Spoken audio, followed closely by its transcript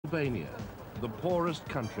Albania, the poorest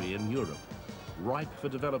country in Europe, ripe for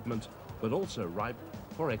development, but also ripe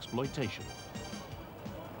for exploitation.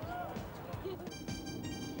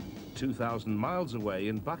 2,000 miles away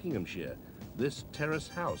in Buckinghamshire, this terrace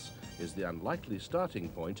house is the unlikely starting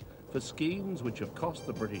point for schemes which have cost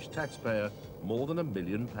the British taxpayer more than £1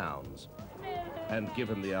 million, and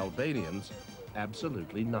given the Albanians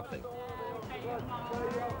absolutely nothing.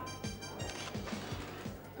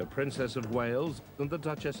 The Princess of Wales and the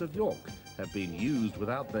Duchess of York have been used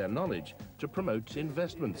without their knowledge to promote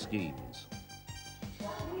investment schemes.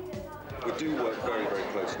 We do work very, very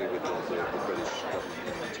closely with the British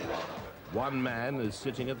government. One man is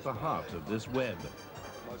sitting at the heart of this web.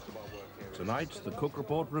 Tonight, the Cook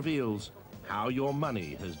Report reveals how your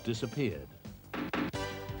money has disappeared.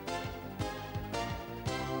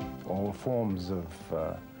 All forms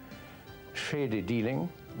of shady dealing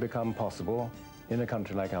become possible in a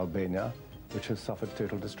country like Albania, which has suffered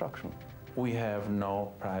total destruction. We have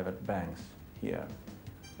no private banks here,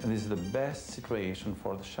 and this is the best situation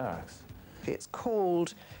for the sharks. It's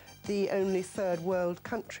called the only third world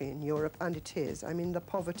country in Europe, and it is. I mean, the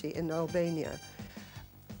poverty in Albania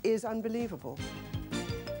is unbelievable.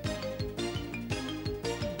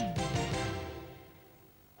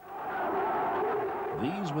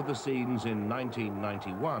 These were the scenes in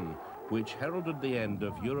 1991 which heralded the end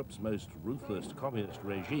of Europe's most ruthless communist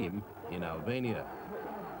regime in Albania.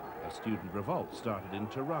 A student revolt started in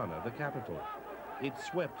Tirana, the capital. It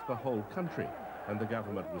swept the whole country, and the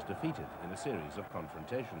government was defeated in a series of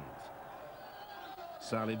confrontations.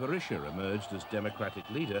 Sali Berisha emerged as democratic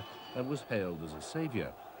leader and was hailed as a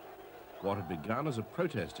savior. What had begun as a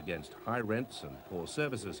protest against high rents and poor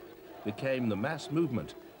services became the mass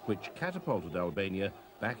movement which catapulted Albania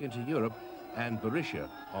back into Europe and Berisha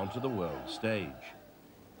onto the world stage.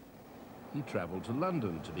 He travelled to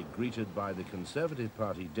London to be greeted by the Conservative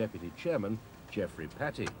Party Deputy Chairman, Geoffrey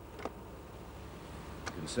Patty.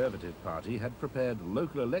 The Conservative Party had prepared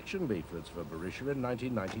local election leaflets for Berisha in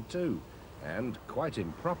 1992 and, quite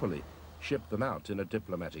improperly, shipped them out in a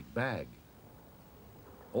diplomatic bag.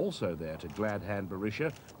 Also there to glad hand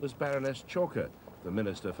Berisha was Baroness Chorka, the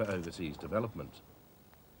Minister for Overseas Development.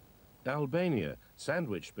 Albania,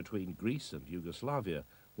 sandwiched between Greece and Yugoslavia,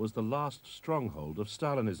 was the last stronghold of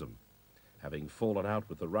Stalinism. Having fallen out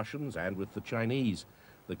with the Russians and with the Chinese,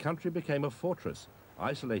 the country became a fortress,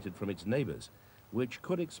 isolated from its neighbours, which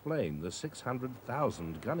could explain the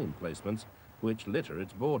 600,000 gun emplacements which litter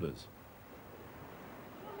its borders.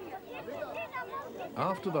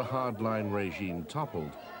 After the hardline regime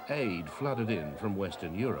toppled, aid flooded in from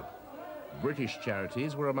Western Europe. British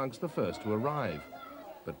charities were amongst the first to arrive,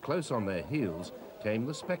 but close on their heels came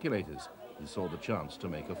the speculators who saw the chance to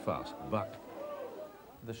make a fast buck.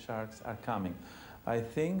 The sharks are coming. I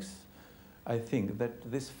think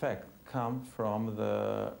that this fact comes from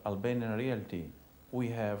the Albanian reality. We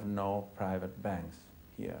have no private banks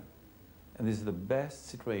here, and this is the best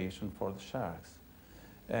situation for the sharks.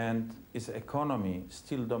 And its economy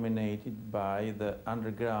still dominated by the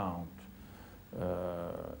underground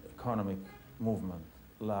economic movement,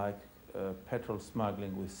 like petrol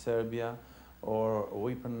smuggling with Serbia or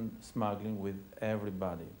weapon smuggling with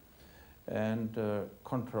everybody, and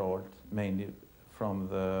controlled mainly from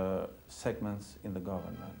the segments in the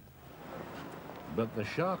government. But the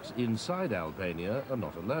sharks inside Albania are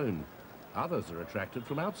not alone. Others are attracted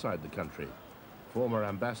from outside the country. Former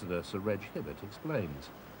Ambassador Sir Reg Hibbert explains.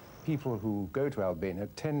 People who go to Albania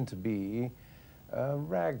tend to be a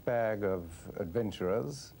ragbag of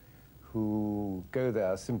adventurers who go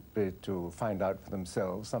there simply to find out for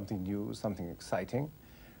themselves something new, something exciting,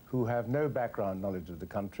 who have no background knowledge of the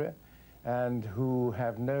country, and who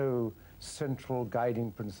have no central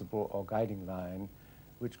guiding principle or guiding line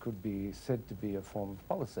which could be said to be a form of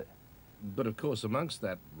policy. But of course, amongst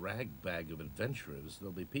that ragbag of adventurers,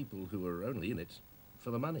 there'll be people who are only in it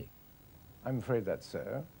for the money. I'm afraid that's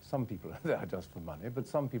so. Some people are there just for money, but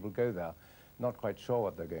some people go there not quite sure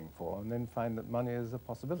what they're going for and then find that money is a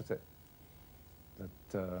possibility.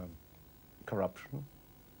 That corruption,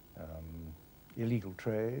 illegal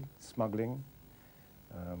trade, smuggling,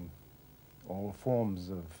 all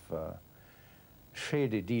forms of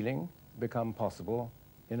shady dealing become possible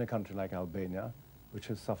in a country like Albania, which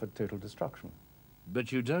has suffered total destruction.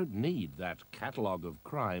 But you don't need that catalogue of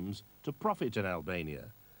crimes to profit in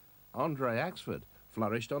Albania. Andre Axford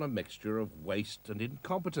flourished on a mixture of waste and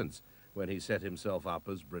incompetence when he set himself up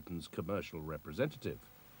as Britain's commercial representative.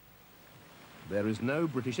 There is no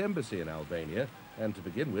British embassy in Albania, and to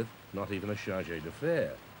begin with, not even a charge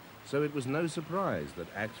d'affaires. So it was no surprise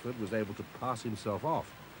that Axford was able to pass himself off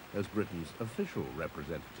as Britain's official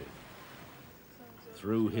representative.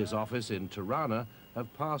 through his office in Tirana,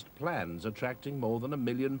 have passed plans attracting more than £1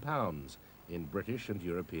 million in British and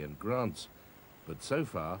European grants. But so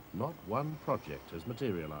far, not one project has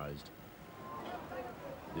materialised.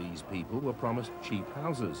 These people were promised cheap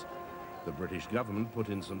houses. The British government put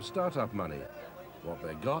in some start-up money. What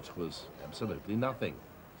they got was absolutely nothing.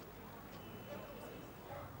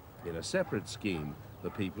 In a separate scheme, the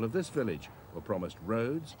people of this village were promised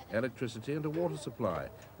roads, electricity and a water supply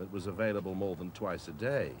that was available more than twice a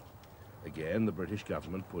day. Again, the British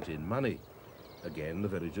government put in money. Again, the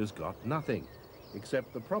villagers got nothing,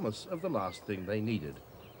 except the promise of the last thing they needed,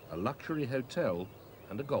 a luxury hotel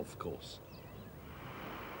and a golf course.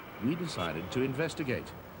 We decided to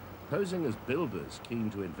investigate. Posing as builders keen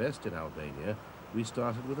to invest in Albania, we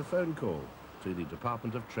started with a phone call to the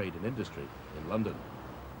Department of Trade and Industry in London.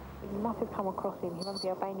 You must have come across him. He runs the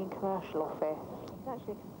Albanian commercial office. He's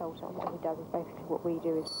actually a consultant. What he does is basically what we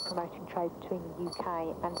do is promoting trade between the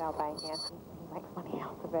UK and Albania. He makes money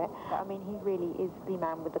out of it. But, I mean, he really is the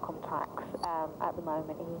man with the contacts at the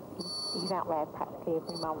moment. He's out there practically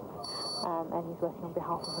every month, and he's working on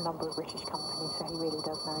behalf of a number of British companies, so he really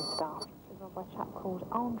does know his stuff. He's run by a chap called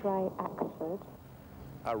Andre Axford.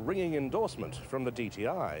 A ringing endorsement from the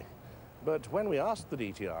DTI. But when we asked the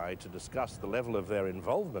DTI to discuss the level of their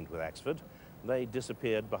involvement with Axford, they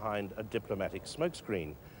disappeared behind a diplomatic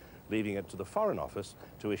smokescreen, leaving it to the Foreign Office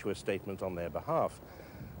to issue a statement on their behalf.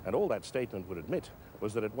 And all that statement would admit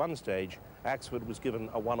was that at one stage, Axford was given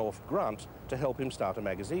a one-off grant to help him start a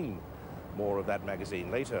magazine. More of that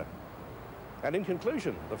magazine later. And in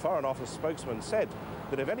conclusion, the Foreign Office spokesman said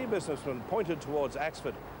that if any businessman pointed towards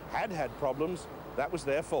Axford had problems, that was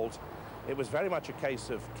their fault. It was very much a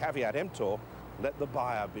case of caveat emptor, let the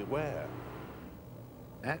buyer beware.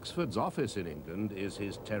 Axford's office in England is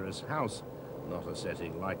his terrace house, not a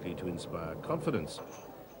setting likely to inspire confidence.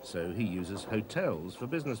 So he uses hotels for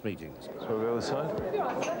business meetings. So we'll go this side?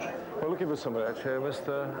 We're looking for somebody, actually.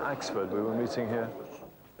 Mr. Axford, we were meeting here.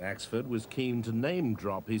 Axford was keen to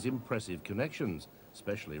name-drop his impressive connections,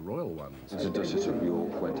 especially royal ones. The Duchess of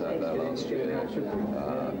York went out there last year.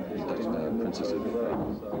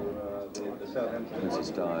 Princess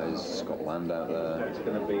Di's got land out there.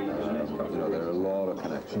 You know, there are a lot of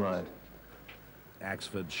connections. Right.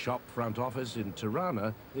 Axford's shop front office in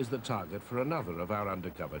Tirana is the target for another of our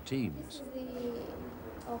undercover teams. This is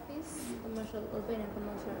the office, Albanian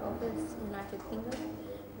commercial office, United Kingdom,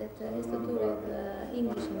 that has to do with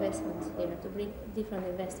English investments here, to bring different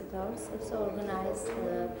investors, also organize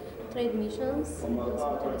trade missions and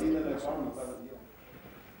also touristic missions.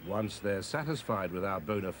 Once they're satisfied with our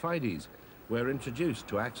bona fides, we're introduced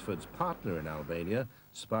to Axford's partner in Albania,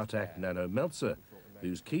 Spartak Nano Meltzer,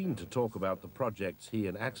 who's keen to talk about the projects he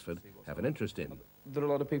and Axford have an interest in. There are a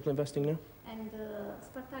lot of people investing now? And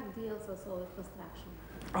Spartak deals also with construction.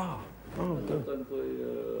 Good.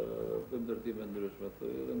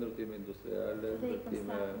 They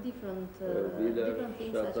construct different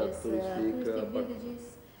things such as touristic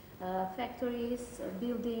villages, factories,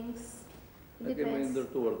 buildings. It depends.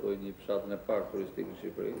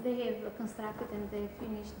 They have constructed and they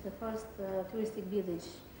finished the first touristic village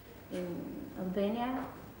in Albania.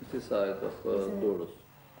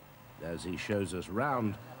 As he shows us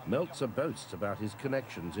round, Meltzer boasts about his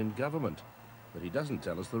connections in government, but he doesn't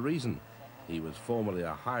tell us the reason. He was formerly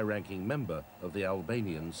a high-ranking member of the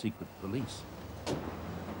Albanian secret police.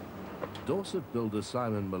 Dorset builder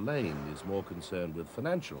Simon Mullane is more concerned with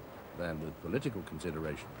financial than with political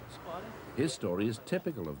considerations. His story is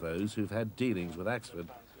typical of those who've had dealings with Axford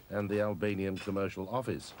and the Albanian commercial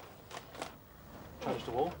office.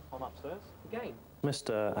 Mr. Wall, I'm upstairs. Again.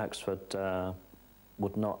 Mr. Axford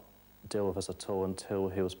would not deal with us at all until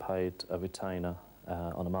he was paid a retainer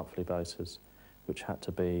on a monthly basis, which had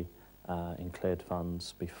to be in cleared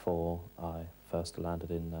funds before I first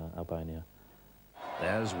landed in Albania.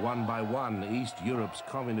 As one by one East Europe's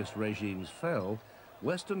communist regimes fell,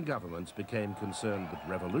 Western governments became concerned that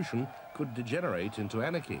revolution could degenerate into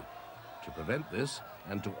anarchy. To prevent this,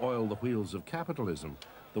 and to oil the wheels of capitalism,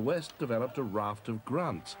 the West developed a raft of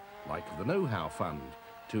grants, like the Know-How Fund,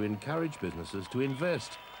 to encourage businesses to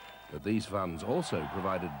invest. But these funds also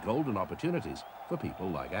provided golden opportunities for people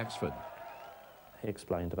like Axford. He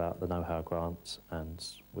explained about the Know-How grants, and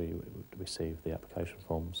we received the application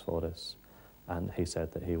forms for this. And he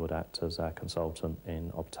said that he would act as our consultant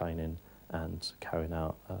in obtaining and carrying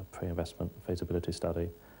out a pre-investment feasibility study,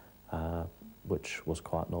 which was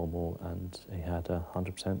quite normal, and he had a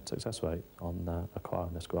 100% success rate on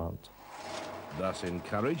acquiring this grant. Thus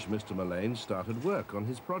encouraged, Mr. Mullane started work on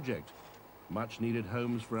his project. Much needed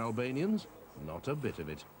homes for Albanians? Not a bit of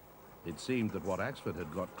it. It seemed that what Axford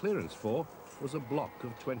had got clearance for was a block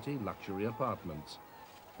of 20 luxury apartments.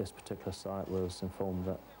 This particular site was informed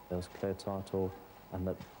that there was clear title and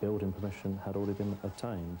that building permission had already been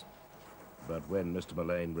obtained. But when Mr.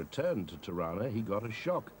 Mullane returned to Tirana, he got a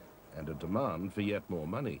shock and a demand for yet more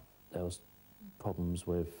money. There was problems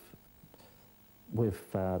with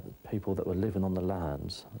people that were living on the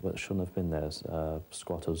land that shouldn't have been there.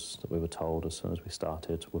 Squatters that we were told as soon as we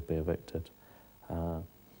started would be evicted.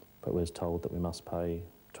 But we was told that we must pay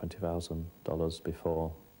 $20,000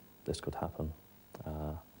 before this could happen.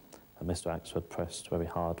 And Mr. Axford pressed very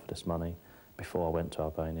hard for this money before I went to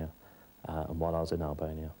Albania and while I was in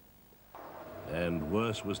Albania. And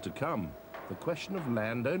worse was to come. The question of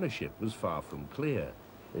land ownership was far from clear.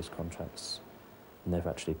 These contracts never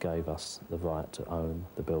actually gave us the right to own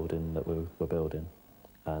the building that we were building.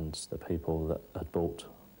 And the people that had bought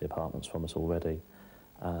the apartments from us already,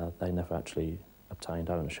 they never actually obtained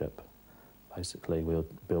ownership. Basically, we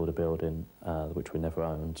would build a building which we never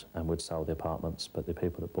owned and we'd sell the apartments, but the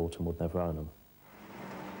people that bought them would never own them.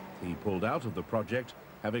 He pulled out of the project,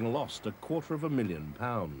 having lost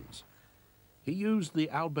 £250,000. He used the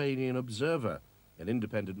Albanian Observer, an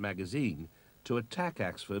independent magazine, to attack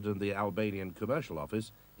Axford and the Albanian Commercial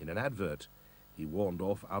Office in an advert. He warned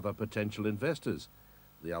off other potential investors.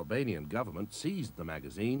 The Albanian government seized the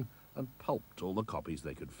magazine and pulped all the copies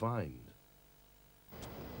they could find.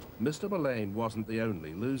 Mr. Mullane wasn't the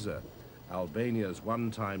only loser. Albania's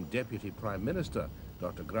one-time Deputy Prime Minister,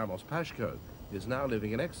 Dr. Gramos Pashko, is now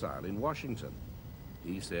living in exile in Washington.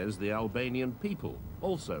 He says the Albanian people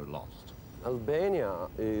also lost. Albania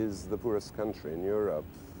is the poorest country in Europe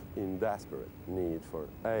in desperate need for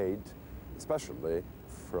aid, especially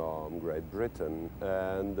from Great Britain.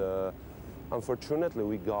 And unfortunately,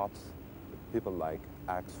 we got people like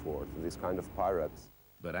Axford, these kind of pirates.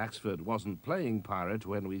 But Axford wasn't playing pirate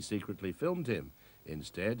when we secretly filmed him.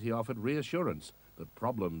 Instead, he offered reassurance that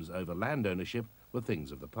problems over land ownership were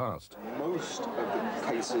things of the past. Most of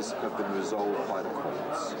the cases have been resolved by the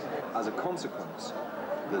courts. As a consequence,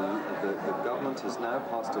 the government has now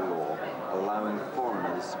passed a law allowing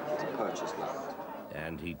foreigners to purchase land.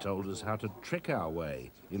 And he told us how to trick our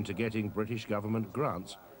way into getting British government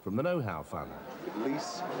grants from the Know-How Fund. You could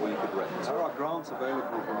lease or you could rent. There are grants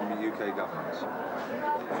available from the UK government.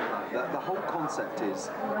 The whole concept is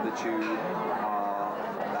that you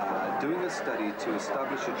are doing a study to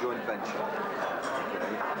establish a joint venture.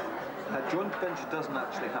 Okay? A joint venture doesn't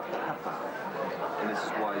actually have to happen, and this is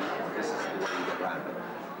the way you get around it.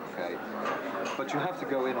 Okay, but you have to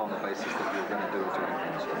go in on the basis that you're going to do a joint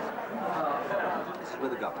venture. This is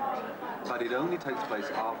with the government, but it only takes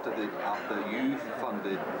place after you've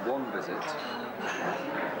funded one visit.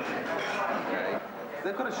 Okay,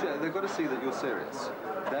 they've got to see that you're serious.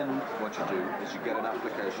 Then what you do is you get an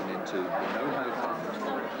application into the Know-How Fund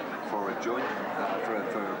for a joint for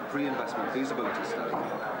a pre-investment feasibility study,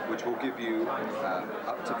 which will give you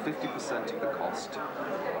up to 50% of the cost,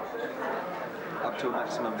 up to a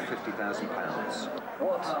maximum of £50,000.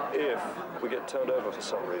 What if we get turned over for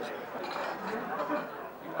some reason?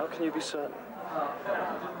 How can you be certain?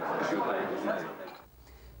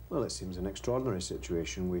 Well, it seems an extraordinary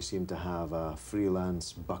situation. We seem to have a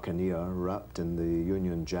freelance buccaneer wrapped in the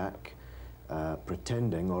Union Jack,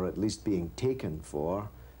 pretending, or at least being taken for,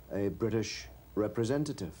 a British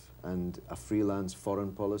representative, and a freelance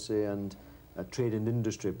foreign policy and a trade and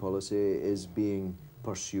industry policy is being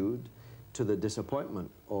pursued, to the disappointment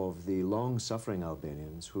of the long-suffering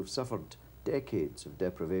Albanians who've suffered decades of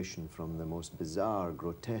deprivation from the most bizarre,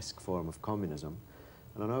 grotesque form of communism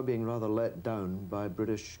and are now being rather let down by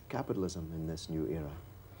British capitalism in this new era.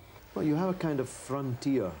 Well, you have a kind of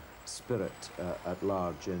frontier spirit at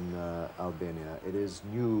large in Albania. It is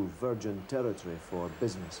new virgin territory for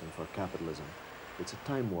business and for capitalism. It's a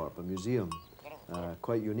time warp, a museum,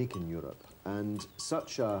 quite unique in Europe. And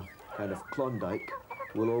such a kind of Klondike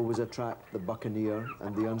will always attract the buccaneer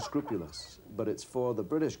and the unscrupulous. But it's for the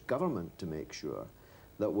British government to make sure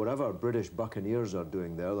that whatever British buccaneers are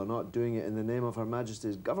doing there, they're not doing it in the name of Her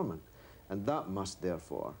Majesty's government. And that must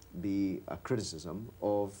therefore be a criticism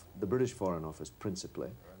of the British Foreign Office principally.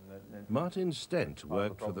 Martin Stent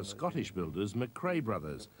worked for the Scottish builders McRae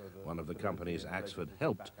Brothers, one of the companies Axford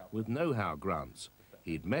helped with know-how grants.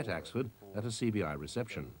 He'd met Axford at a CBI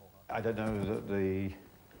reception. I don't know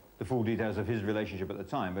the full details of his relationship at the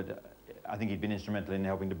time, but I think he'd been instrumental in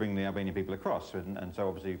helping to bring the Albanian people across, and so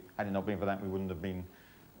obviously, had it not been for that, we wouldn't have been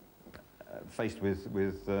faced with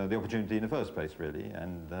the opportunity in the first place, really.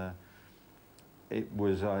 And it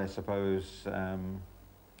was, I suppose, yeah,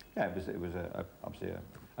 it was obviously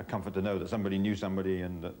a comfort to know that somebody knew somebody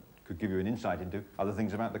and that could give you an insight into other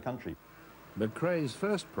things about the country. McRae's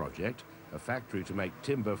first project, a factory to make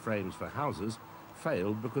timber frames for houses,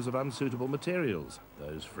 failed because of unsuitable materials.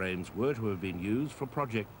 Those frames were to have been used for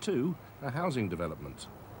Project 2, a housing development.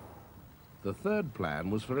 The third plan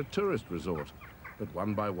was for a tourist resort, but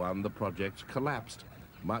one by one the projects collapsed,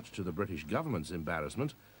 much to the British government's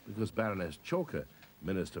embarrassment, because Baroness Chalker,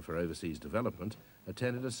 Minister for Overseas Development,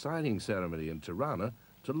 attended a signing ceremony in Tirana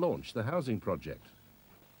to launch the housing project.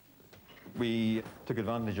 We took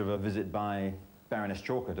advantage of a visit by Baroness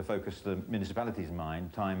Chalker to focus the municipality's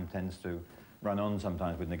mind. Time tends to run on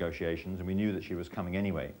sometimes with negotiations, and we knew that she was coming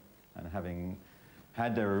anyway. And having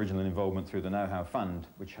had their original involvement through the Know-How Fund,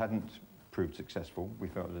 which hadn't proved successful, we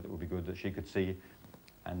felt that it would be good that she could see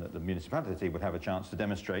and that the municipality would have a chance to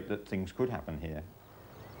demonstrate that things could happen here.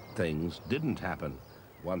 Things didn't happen.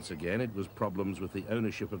 Once again, it was problems with the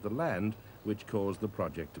ownership of the land which caused the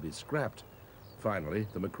project to be scrapped. Finally,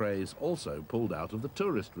 the McRaes also pulled out of the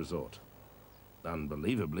tourist resort.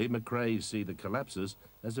 Unbelievably, McRaes see the collapses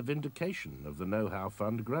as a vindication of the Know-How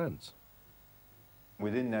Fund grants.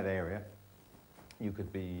 Within that area, you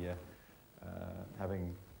could be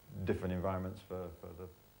having different environments for the...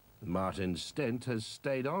 Martin Stent has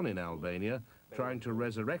stayed on in Albania, trying to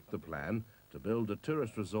resurrect the plan to build a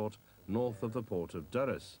tourist resort north of the port of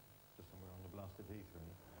Durrës.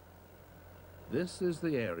 This is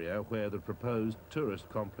the area where the proposed tourist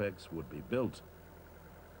complex would be built.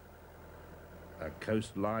 A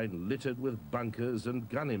coastline littered with bunkers and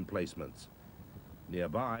gun emplacements.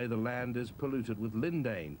 Nearby, the land is polluted with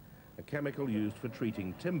lindane, a chemical used for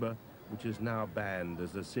treating timber, which is now banned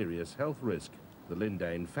as a serious health risk. The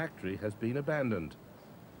lindane factory has been abandoned,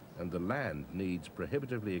 and the land needs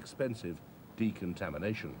prohibitively expensive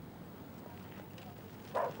decontamination.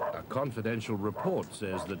 A confidential report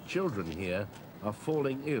says that children here are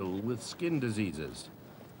falling ill with skin diseases.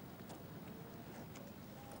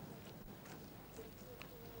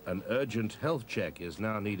 An urgent health check is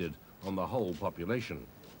now needed on the whole population.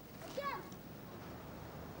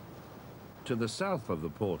 To the south of the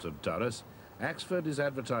port of Durrës, Axford is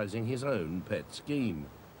advertising his own pet scheme.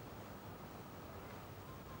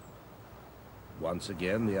 Once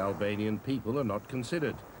again, the Albanian people are not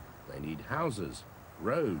considered. They need houses,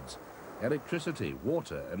 roads, electricity,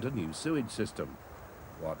 water, and a new sewage system.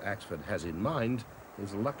 What Axford has in mind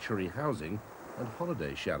is luxury housing and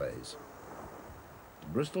holiday chalets.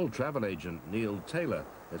 Bristol travel agent Neil Taylor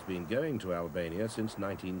has been going to Albania since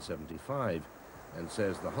 1975 and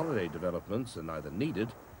says the holiday developments are neither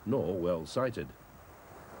needed nor well sited.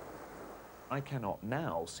 I cannot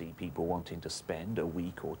now see people wanting to spend a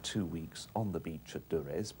week or 2 weeks on the beach at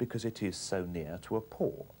Durrës because it is so near to a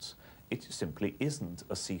port. It simply isn't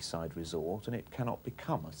a seaside resort, and it cannot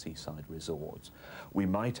become a seaside resort. We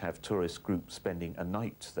might have tourist groups spending a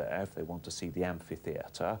night there if they want to see the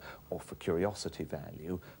amphitheatre or for curiosity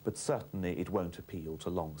value, but certainly it won't appeal to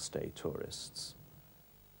long-stay tourists.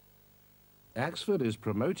 Axford is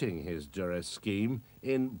promoting his Durrës scheme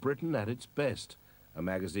in Britain at its Best, a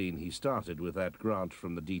magazine he started with that grant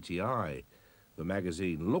from the DTI. The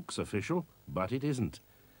magazine looks official, but it isn't.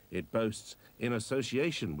 It boasts in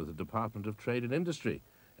association with the Department of Trade and Industry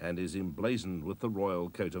and is emblazoned with the royal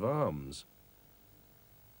coat of arms.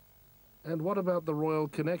 And what about the royal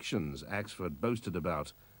connections Axford boasted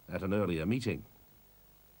about at an earlier meeting?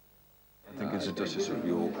 I think it's the Duchess of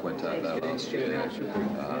York went out there last year.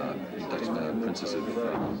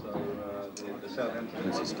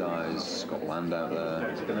 Princess Di's got land out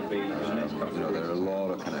there. You know, there are a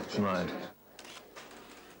lot of connections. Right.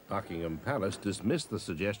 Buckingham Palace dismissed the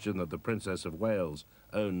suggestion that the Princess of Wales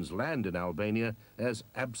owns land in Albania as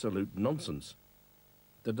absolute nonsense.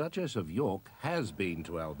 The Duchess of York has been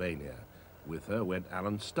to Albania. With her went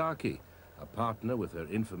Alan Starkey, a partner with her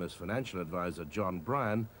infamous financial advisor John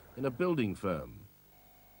Bryan in a building firm.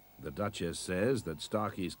 The Duchess says that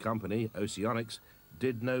Starkey's company, Oceanics,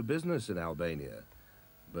 did no business in Albania.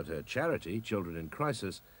 But her charity, Children in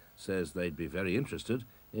Crisis, says they'd be very interested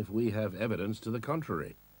if we have evidence to the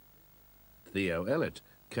contrary. Theo Ellett,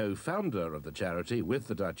 co-founder of the charity with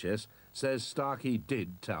the Duchess, says Starkey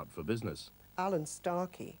did tout for business. Alan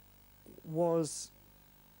Starkey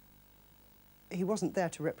he wasn't there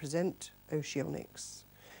to represent Oceanics.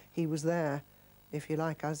 He was there, if you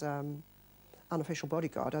like, as unofficial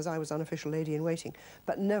bodyguard, as I was unofficial lady-in-waiting.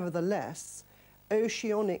 But nevertheless,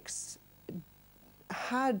 Oceanics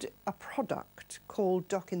had a product called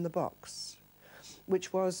Dock in the Box,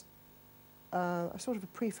 which was a sort of a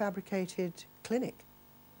prefabricated clinic,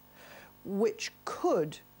 which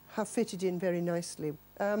could have fitted in very nicely.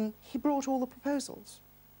 He brought all the proposals.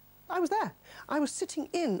 I was there. I was sitting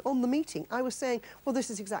in on the meeting. I was saying, well, this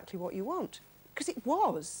is exactly what you want. Because it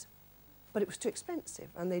was. But it was too expensive,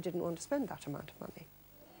 and they didn't want to spend that amount of money.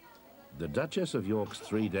 The Duchess of York's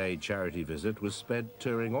 3-day charity visit was spent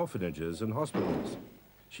touring orphanages and hospitals.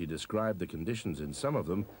 She described the conditions in some of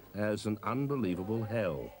them as an unbelievable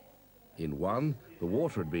hell. In one, the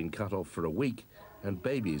water had been cut off for a week, and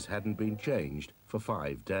babies hadn't been changed for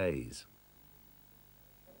 5 days.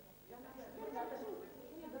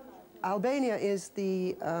 Albania is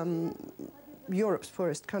the Europe's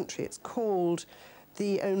poorest country. It's called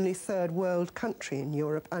the only third world country in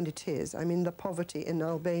Europe, and it is. I mean, the poverty in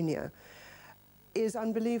Albania is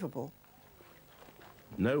unbelievable.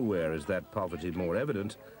 Nowhere is that poverty more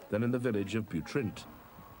evident than in the village of Butrint.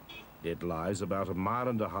 It lies about 1.5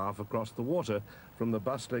 miles across the water from the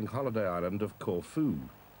bustling holiday island of Corfu.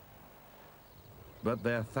 But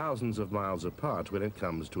they're thousands of miles apart when it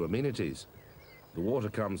comes to amenities. The water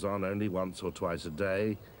comes on only once or twice a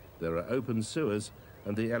day, there are open sewers,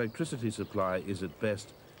 and the electricity supply is at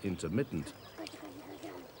best intermittent.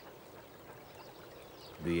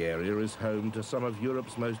 The area is home to some of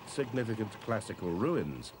Europe's most significant classical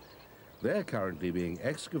ruins. They're currently being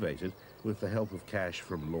excavated with the help of cash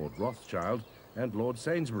from Lord Rothschild and Lord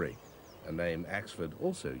Sainsbury, a name Axford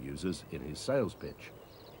also uses in his sales pitch.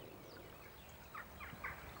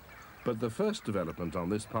 But the first development on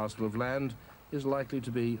this parcel of land is likely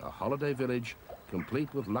to be a holiday village,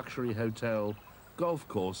 complete with luxury hotel, golf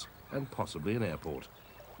course, and possibly an airport.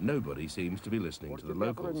 Nobody seems to be listening to the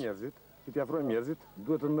locals.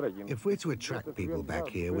 If we're to attract people back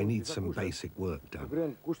here, we need some basic work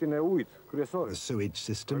done. The sewage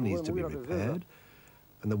system needs to be repaired,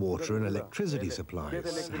 and the water and electricity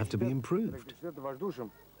supplies have to be improved.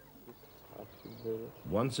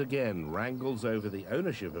 Once again, wrangles over the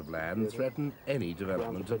ownership of land threaten any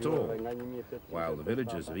development at all. While the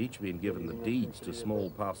villagers have each been given the deeds to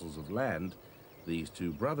small parcels of land, these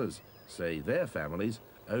two brothers say their families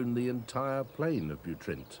own the entire plain of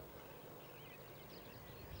Butrint.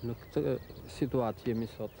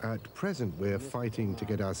 At present, we're fighting to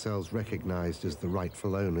get ourselves recognized as the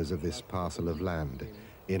rightful owners of this parcel of land,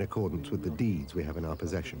 in accordance with the deeds we have in our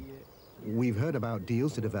possession. We've heard about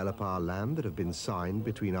deals to develop our land that have been signed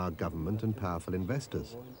between our government and powerful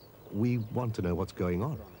investors. We want to know what's going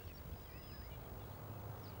on.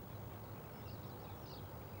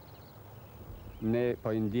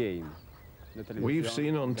 We've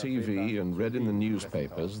seen on TV and read in the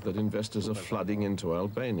newspapers that investors are flooding into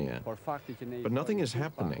Albania. But nothing is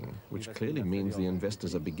happening, which clearly means the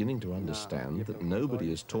investors are beginning to understand that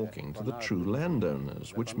nobody is talking to the true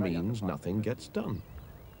landowners, which means nothing gets done.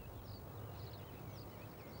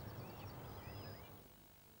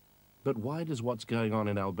 But why does what's going on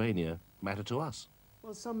in Albania matter to us?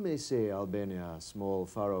 Well, some may say Albania, a small,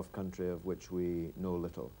 far-off country of which we know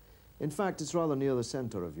little. In fact, it's rather near the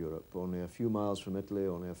centre of Europe, only a few miles from Italy,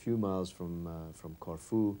 only a few miles from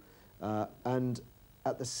Corfu, and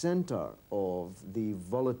at the centre of the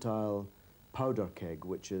volatile powder keg,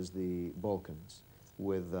 which is the Balkans,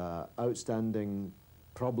 with outstanding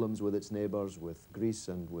problems with its neighbours, with Greece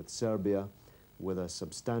and with Serbia, with a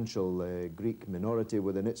substantial Greek minority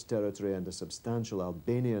within its territory and a substantial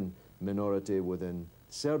Albanian minority within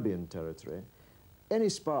Serbian territory. Any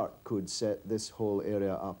spark could set this whole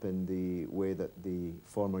area up in the way that the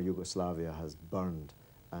former Yugoslavia has burned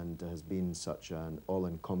and has been such an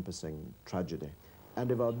all-encompassing tragedy. And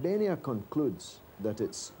if Albania concludes that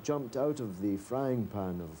it's jumped out of the frying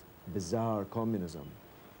pan of bizarre communism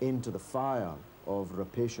into the fire of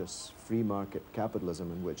rapacious free market capitalism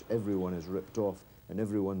in which everyone is ripped off and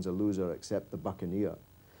everyone's a loser except the buccaneer,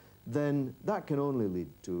 then that can only lead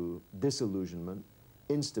to disillusionment,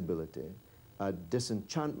 instability, a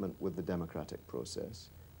disenchantment with the democratic process,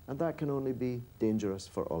 and that can only be dangerous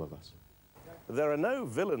for all of us. There are no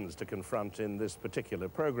villains to confront in this particular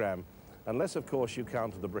programme, unless, of course, you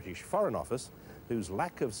count the British Foreign Office, whose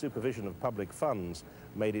lack of supervision of public funds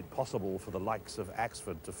made it possible for the likes of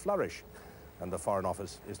Axford to flourish, and the Foreign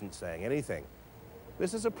Office isn't saying anything.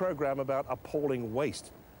 This is a programme about appalling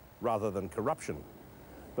waste rather than corruption.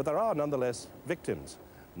 But there are nonetheless victims,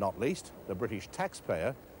 not least the British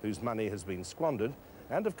taxpayer whose money has been squandered,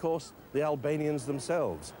 and of course the Albanians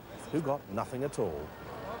themselves, who got nothing at all.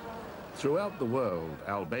 Throughout the world,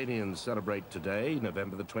 Albanians celebrate today,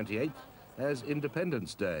 November the 28th, as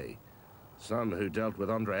Independence Day. Some who dealt with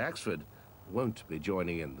Andre Axford won't be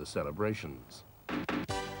joining in the celebrations.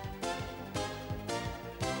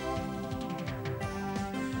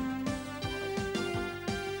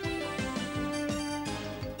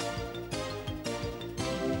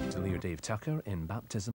 Dave Tucker in Baptism.